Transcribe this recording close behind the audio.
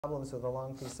problems with a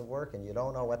long piece of work and you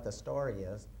don't know what the story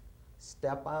is,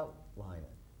 step outline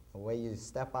it. The way you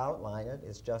step outline it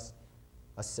is just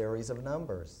a series of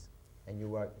numbers. And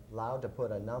you are allowed to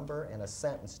put a number and a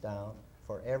sentence down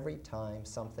for every time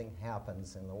something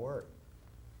happens in the work.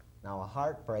 Now, a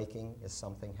heartbreaking is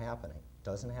something happening. It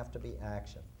doesn't have to be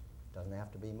action. It doesn't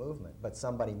have to be movement. But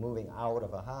somebody moving out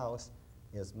of a house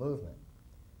is movement.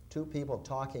 Two people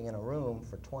talking in a room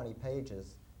for 20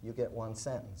 pages, you get one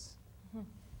sentence.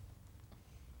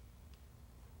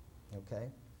 Okay?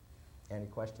 Any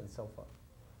questions so far?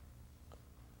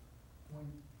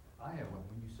 I have one.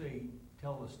 When you say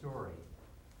tell the story,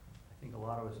 I think a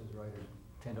lot of us as writers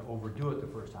tend to overdo it the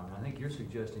first time. And I think you're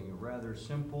suggesting a rather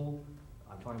simple,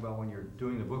 I'm talking about when you're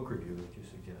doing the book review that you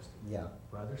suggested. Yeah.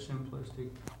 Rather simplistic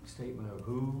statement of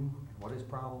who, what his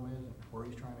problem is, and where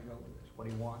he's trying to go with this, what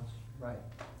he wants. Right.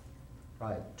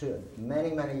 Right.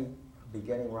 Many, many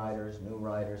beginning writers, new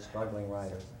writers, struggling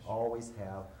writers always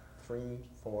have 3,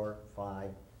 4,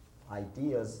 5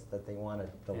 ideas that they want to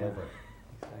deliver.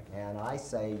 Yeah, exactly. And I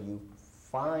say you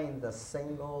find the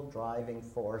single driving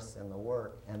force in the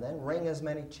work and then ring as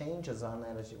many changes on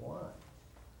that as you want.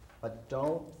 But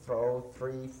don't throw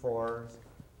 3, 4,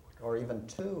 or even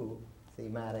 2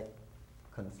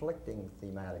 conflicting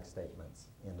thematic statements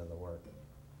into the work,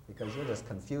 because you're just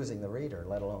confusing the reader,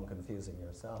 let alone confusing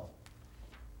yourself.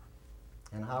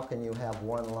 And how can you have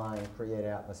one line, create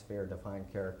atmosphere, define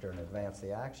character, and advance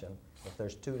the action, if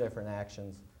there's 2 different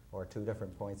actions or 2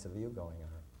 different points of view going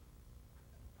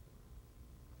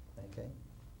on? Okay?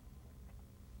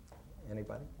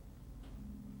 Anybody?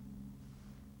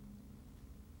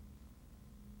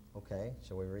 Okay,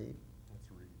 shall we read? Let's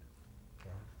read.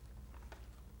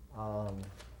 Okay.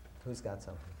 Who's got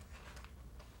something?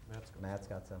 Matt's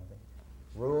got something.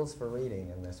 Rules for reading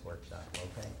in this workshop,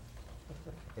 okay?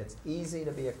 It's easy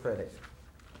to be a critic.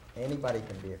 Anybody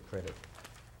can be a critic.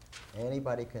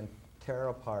 Anybody can tear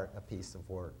apart a piece of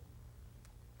work.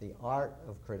 The art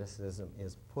of criticism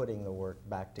is putting the work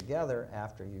back together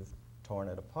after you've torn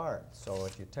it apart. So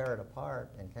if you tear it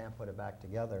apart and can't put it back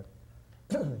together,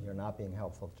 you're not being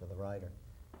helpful to the writer.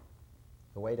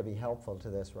 The way to be helpful to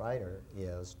this writer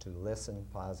is to listen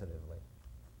positively.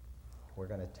 We're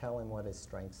going to tell him what his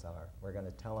strengths are. We're going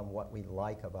to tell him what we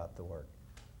like about the work.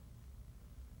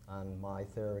 On my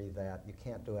theory that you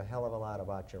can't do a hell of a lot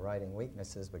about your writing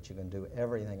weaknesses, but you can do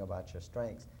everything about your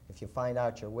strengths. If you find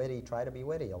out you're witty, try to be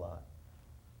witty a lot.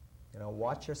 You know,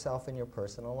 watch yourself in your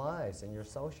personal lives, in your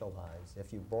social lives.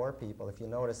 If you bore people, if you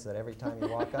notice that every time you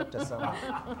walk up to someone,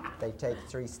 they take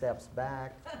 3 steps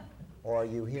back, or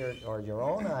you hear, or your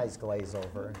own eyes glaze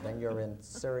over, then you're in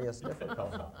serious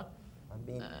difficulty. I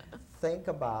mean, think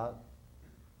about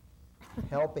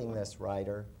helping this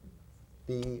writer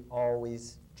be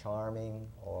always charming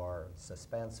or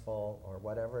suspenseful or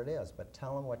whatever it is, but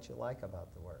tell him what you like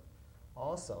about the work.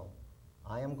 Also,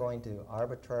 I am going to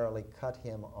arbitrarily cut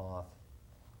him off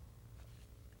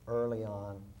early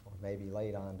on, or maybe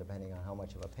late on, depending on how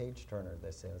much of a page-turner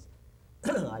this is.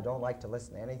 I don't like to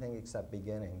listen to anything except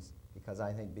beginnings, because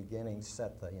I think beginnings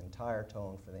set the entire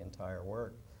tone for the entire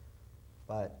work.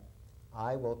 But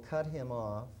I will cut him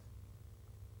off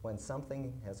when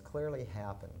something has clearly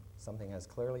happened, something has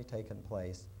clearly taken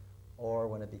place, or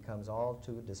when it becomes all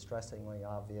too distressingly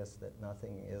obvious that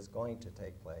nothing is going to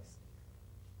take place.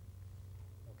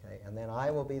 Okay, and then I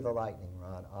will be the lightning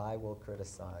rod. I will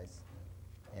criticize,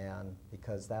 and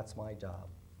because that's my job.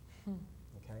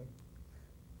 Okay?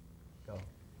 Go.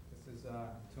 This is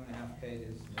 2.5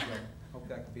 pages. I hope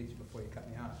that could beat you before you cut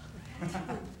me off.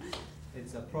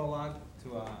 It's a prologue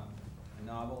to a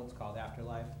novel. It's called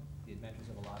Afterlife, The Adventures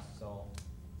of a Lost Soul.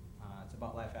 It's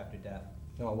about life after death.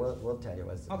 No, we'll tell you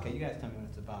what it's about. Okay, you guys tell me what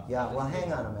it's about. Yeah, well,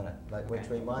 hang on a minute, which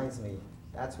reminds me,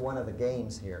 that's one of the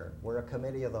games here. We're a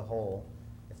committee of the whole.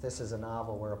 If this is a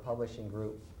novel, we're a publishing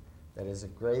group that is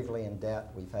gravely in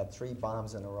debt. We've had 3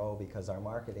 bombs in a row because our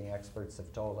marketing experts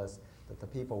have told us that the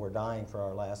people were dying for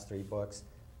our last 3 books,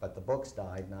 but the books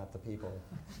died, not the people.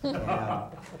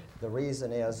 And the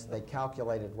reason is they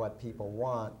calculated what people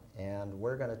want, and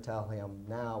we're going to tell him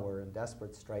now we're in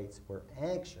desperate straits. We're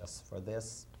anxious for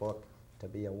this book to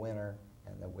be a winner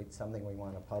and that something we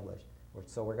want to publish.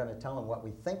 So we're going to tell him what we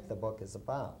think the book is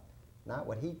about, not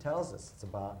what he tells us it's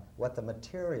about, what the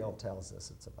material tells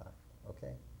us it's about.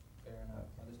 Okay? Fair enough.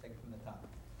 Okay. I'll just take it from the top.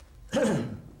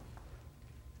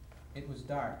 It was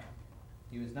dark.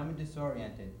 He was numb and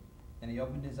disoriented. Then he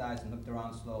opened his eyes and looked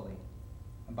around slowly.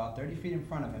 About 30 feet in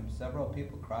front of him, several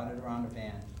people crowded around a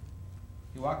van.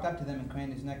 He walked up to them and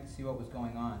craned his neck to see what was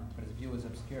going on, but his view was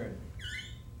obscured.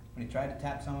 When he tried to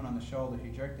tap someone on the shoulder,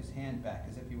 he jerked his hand back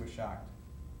as if he were shocked.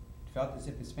 He felt as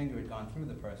if his finger had gone through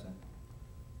the person.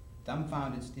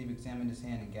 Dumbfounded, Steve examined his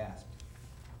hand and gasped.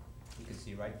 He could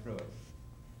see right through it.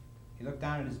 He looked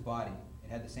down at his body. It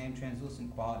had the same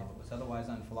translucent quality, but was otherwise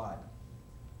unflawed.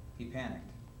 He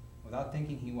panicked. Without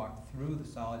thinking, he walked through the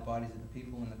solid bodies of the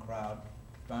people in the crowd,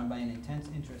 drawn by an intense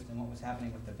interest in what was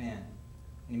happening with the van.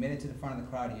 When he made it to the front of the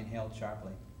crowd, he inhaled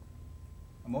sharply.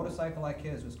 A motorcycle like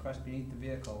his was crushed beneath the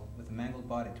vehicle, with a mangled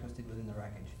body twisted within the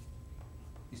wreckage.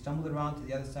 He stumbled around to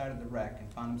the other side of the wreck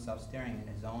and found himself staring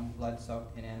at his own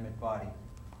blood-soaked, inanimate body.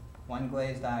 One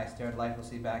glazed eye stared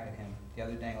lifelessly back at him, the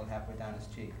other dangled halfway down his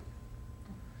cheek.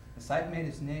 The sight made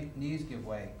his knees give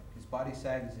way. His body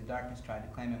sagged as the darkness tried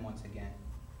to claim him once again.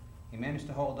 He managed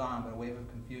to hold on, but a wave of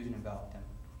confusion enveloped him.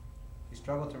 He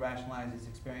struggled to rationalize his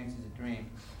experience as a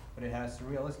dream, but it had a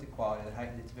surrealistic quality that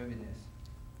heightened its vividness.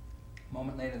 A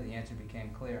moment later, the answer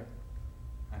became clear.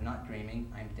 I'm not dreaming,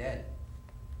 I'm dead.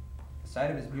 The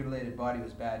sight of his mutilated body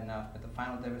was bad enough, but the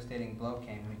final devastating blow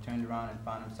came when he turned around and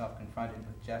found himself confronted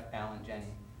with Jeff, Al, and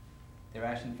Jenny. Their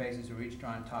ashen faces were each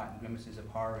drawn taut in grimaces of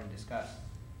horror and disgust.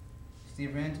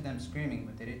 Steve ran to them screaming,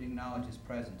 but they didn't acknowledge his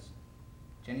presence.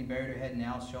 Jenny buried her head in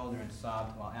Al's shoulder and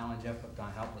sobbed, while Al and Jeff looked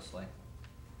on helplessly.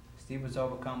 Steve was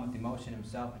overcome with emotion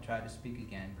himself and tried to speak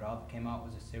again, but all that came out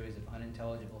was a series of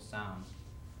unintelligible sounds.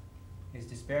 His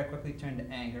despair quickly turned to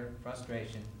anger,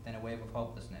 frustration, then a wave of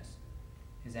hopelessness.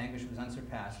 His anguish was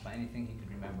unsurpassed by anything he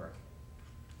could remember.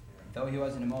 Though he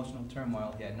was in emotional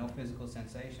turmoil, he had no physical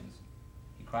sensations.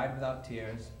 He cried without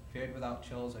tears, feared without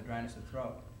chills or dryness of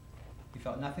throat. He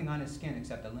felt nothing on his skin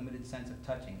except a limited sense of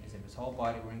touching, as if his whole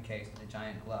body were encased in a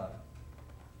giant glove.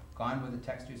 Gone were the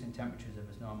textures and temperatures of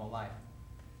his normal life.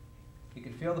 He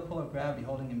could feel the pull of gravity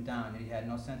holding him down, yet he had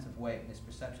no sense of weight, and his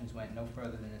perceptions went no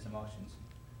further than his emotions.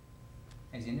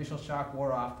 As the initial shock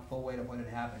wore off, the full weight of what had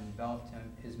happened enveloped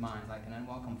his mind like an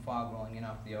unwelcome fog rolling in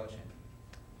off the ocean.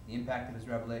 The impact of his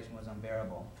revelation was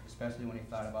unbearable, especially when he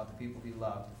thought about the people he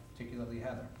loved, particularly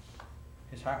Heather.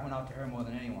 His heart went out to her more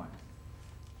than anyone.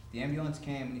 The ambulance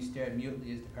came and he stared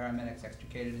mutely as the paramedics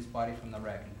extricated his body from the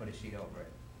wreck and put a sheet over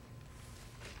it.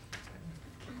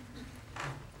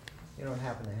 You don't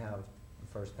happen to have the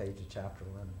first page of chapter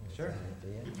 1? Sure. Do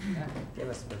you? Yeah. Give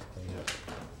us the first page.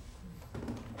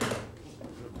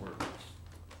 Good work.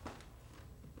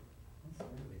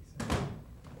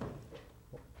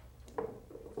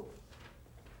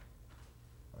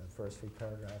 Or the first few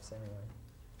paragraphs anyway.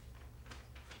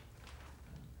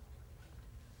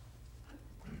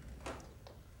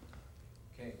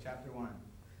 Okay, chapter 1.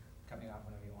 Cut me off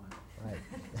whenever you want. Right.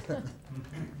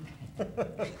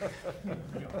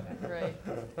 Right.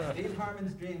 Steve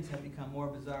Harmon's dreams had become more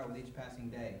bizarre with each passing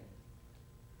day.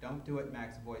 Don't do it,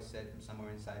 Mac's voice said from somewhere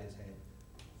inside his head.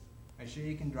 Are you sure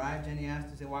you can drive? Jenny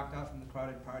asked as they walked out from the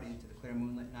crowded party into the clear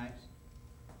moonlit night.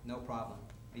 No problem.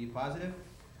 Are you positive?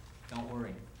 Don't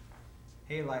worry.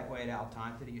 Hey, lightweight, Al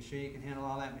taunted. Are you sure you can handle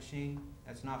all that machine?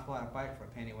 That's an awful lot of bike for a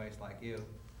pennywaist like you.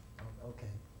 Oh, okay.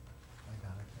 I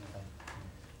got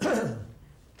it.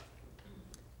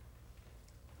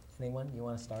 Anyone? You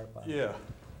want to start, Bob? Yeah.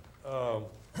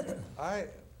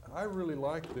 I really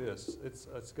like this.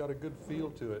 It's got a good feel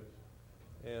to it,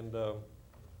 and the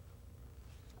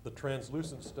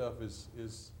translucent stuff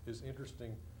is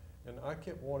interesting, and I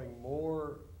kept wanting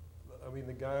more. I mean,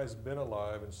 the guy's been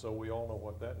alive, and so we all know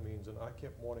what that means, and I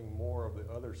kept wanting more of the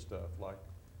other stuff. Like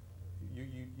you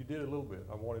did a little bit.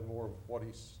 I wanted more of what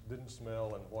he didn't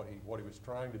smell and what he was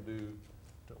trying to do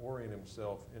to orient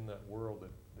himself in that world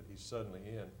that he's suddenly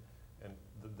in, and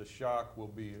the shock will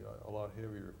be a lot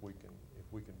heavier if we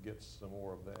can get some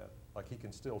more of that. Like he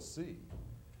can still see,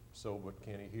 so but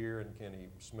can he hear and can he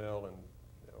smell and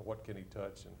what can he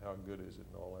touch and how good is it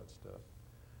and all that stuff.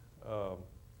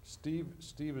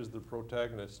 Steve is the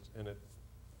protagonist, and it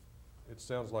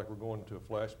sounds like we're going to a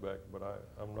flashback, but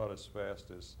I'm not as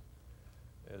fast as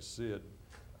Sid.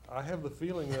 I have the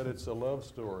feeling that it's a love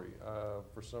story.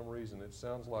 For some reason, it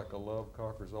sounds like a love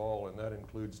conquers all, and that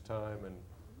includes time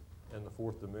and the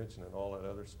fourth dimension and all that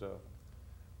other stuff.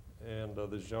 And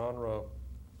the genre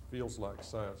feels like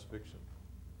science fiction.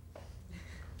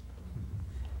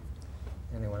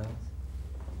 Anyone else?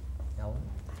 Ellen?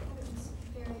 I thought it was a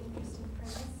very interesting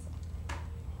premise.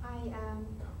 I'm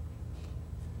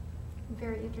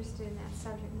very interested in that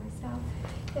subject myself.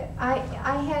 I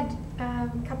had a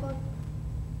couple of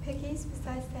pickies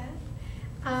besides that.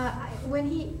 When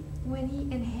he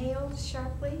inhaled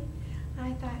sharply,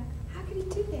 I thought, how could he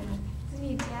do that? Isn't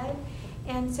he dead?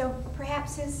 And so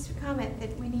perhaps his comment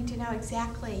that we need to know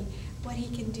exactly what he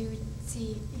can do,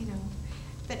 see,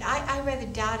 But I rather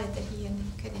doubted that he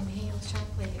could inhale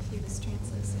sharply if he was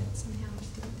translucent somehow. I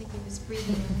didn't think he was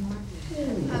breathing anymore.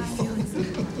 I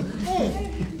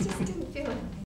just didn't feel it.